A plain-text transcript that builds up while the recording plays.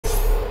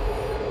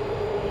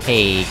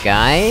Hey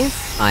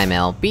guys, I'm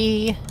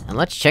LB, and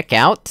let's check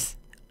out...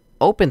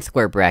 open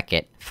square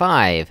bracket,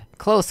 5,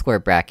 close square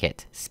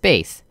bracket,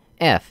 space,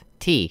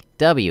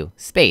 FTW,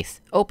 space,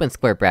 open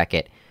square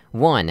bracket,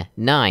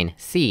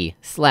 19C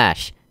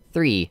slash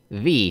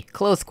 3V,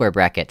 close square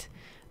bracket,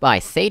 by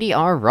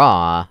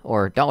SatyRRaw,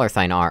 or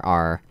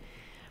 $RR.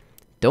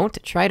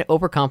 Don't try to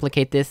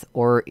overcomplicate this,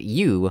 or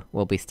you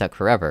will be stuck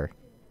forever.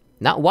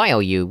 Not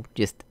YOU,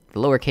 just the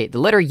lowercase- the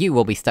letter U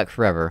will be stuck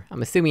forever.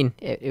 I'm assuming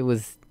it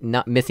was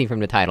not missing from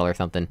the title or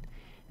something.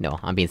 No,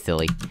 I'm being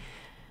silly.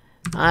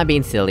 I'm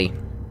being silly.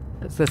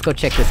 Let's go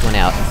check this one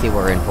out and see what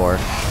we're in for.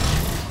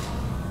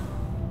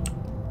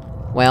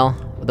 Well,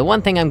 the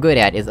one thing I'm good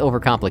at is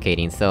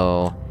overcomplicating,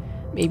 so...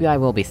 maybe I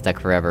will be stuck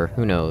forever,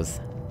 who knows.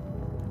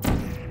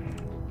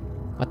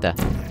 What the?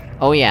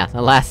 Oh yeah,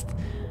 the last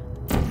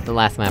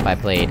map I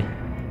played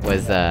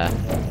was,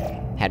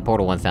 had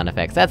Portal 1 sound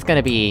effects. That's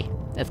gonna be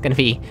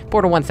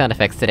Portal 1 sound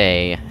effects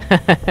today.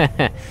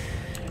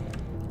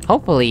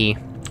 Hopefully,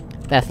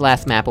 that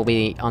last map will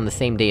be on the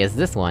same day as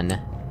this one.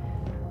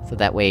 So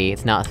that way,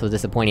 it's not so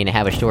disappointing to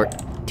have a short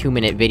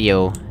 2-minute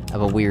video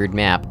of a weird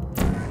map.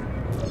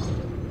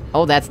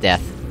 Oh, that's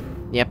death.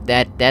 Yep,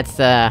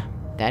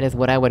 that is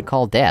what I would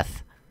call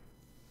death.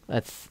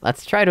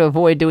 Let's try to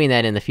avoid doing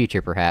that in the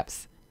future,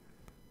 perhaps.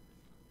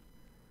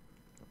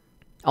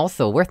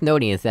 Also, worth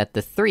noting is that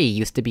the 3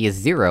 used to be a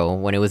 0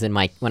 when it was in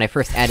when I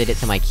first added it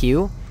to my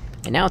queue,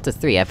 and now it's a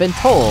 3. I've been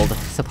told,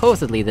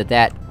 supposedly,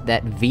 that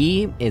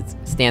V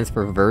stands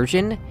for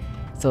version,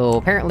 so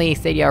apparently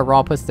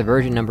SatyRRaw puts the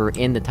version number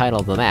in the title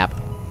of the map.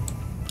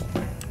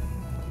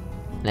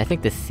 And I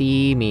think the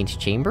C means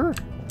chamber?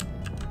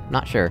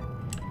 Not sure.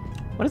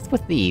 What is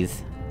with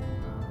these?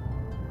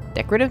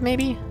 Decorative,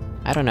 maybe?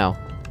 I don't know.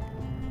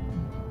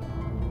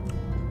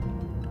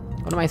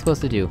 What am I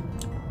supposed to do?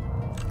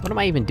 What am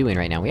I even doing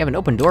right now? We have an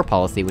open door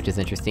policy, which is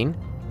interesting.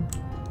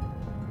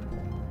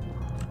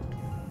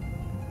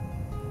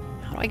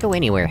 How do I go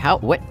anywhere?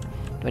 What?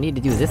 Do I need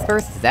to do this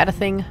first? Is that a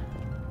thing?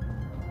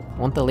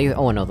 Won't the laser-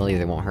 oh no, the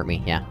laser won't hurt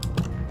me, yeah.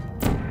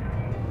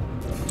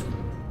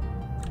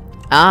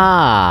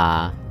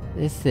 Ah!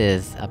 This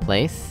is a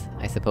place,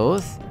 I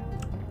suppose.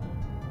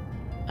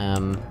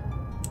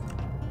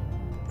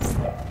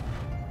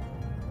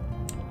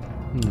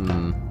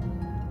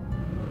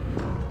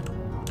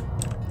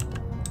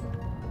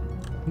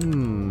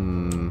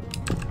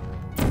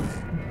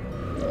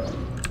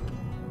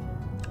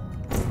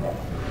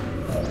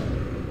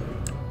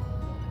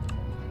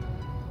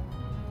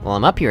 Well,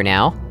 I'm up here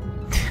now.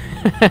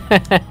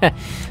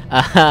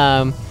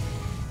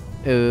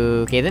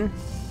 Okay then.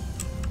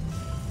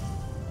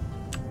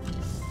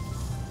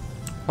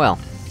 Well,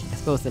 I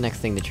suppose the next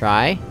thing to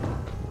try...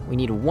 we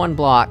need 1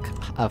 block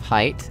of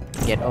height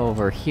to get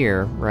over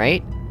here,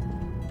 right?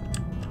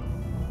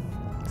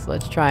 So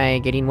let's try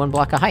getting 1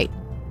 block of height.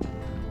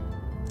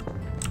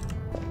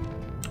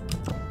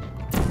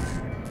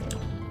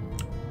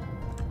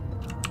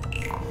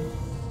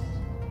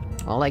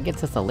 Well, that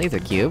gets us a laser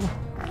cube.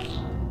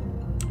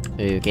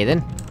 Okay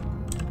then.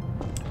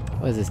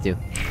 What does this do?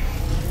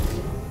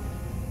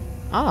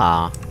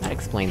 Ah, that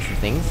explains some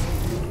things.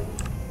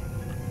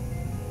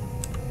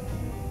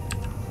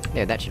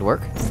 There, that should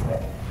work.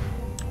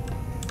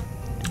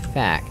 In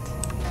fact...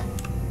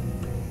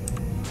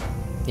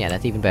 yeah,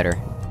 that's even better.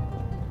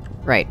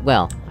 Right,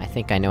 well, I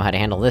think I know how to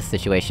handle this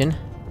situation.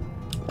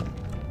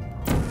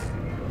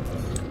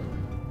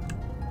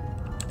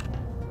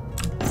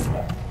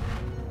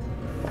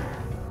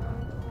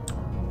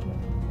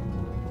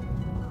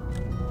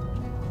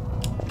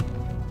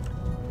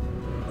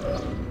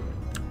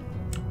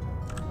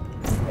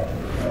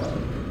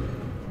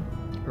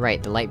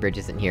 Right, the light bridge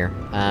isn't here.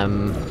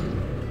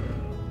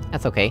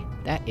 That's okay.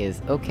 That is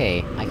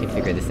okay. I can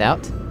figure this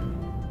out.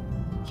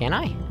 Can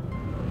I?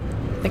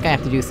 I think I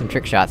have to do some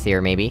trick shots here,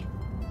 maybe.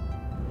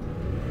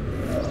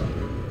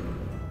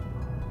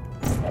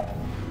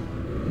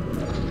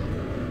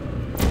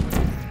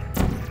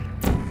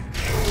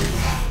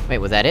 Wait,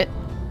 was that it?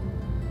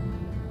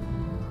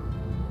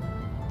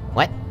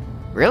 What?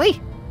 Really?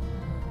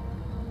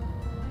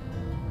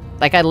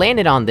 Like, I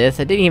landed on this,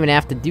 I didn't even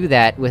have to do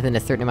that within a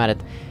certain amount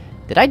of...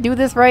 did I do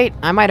this right?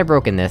 I might have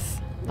broken this.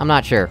 I'm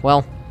not sure.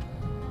 Well...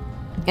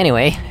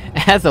 anyway,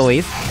 as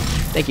always,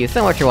 thank you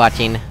so much for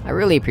watching, I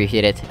really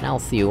appreciate it, and I'll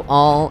see you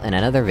all in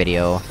another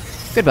video.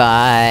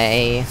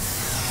 Goodbye!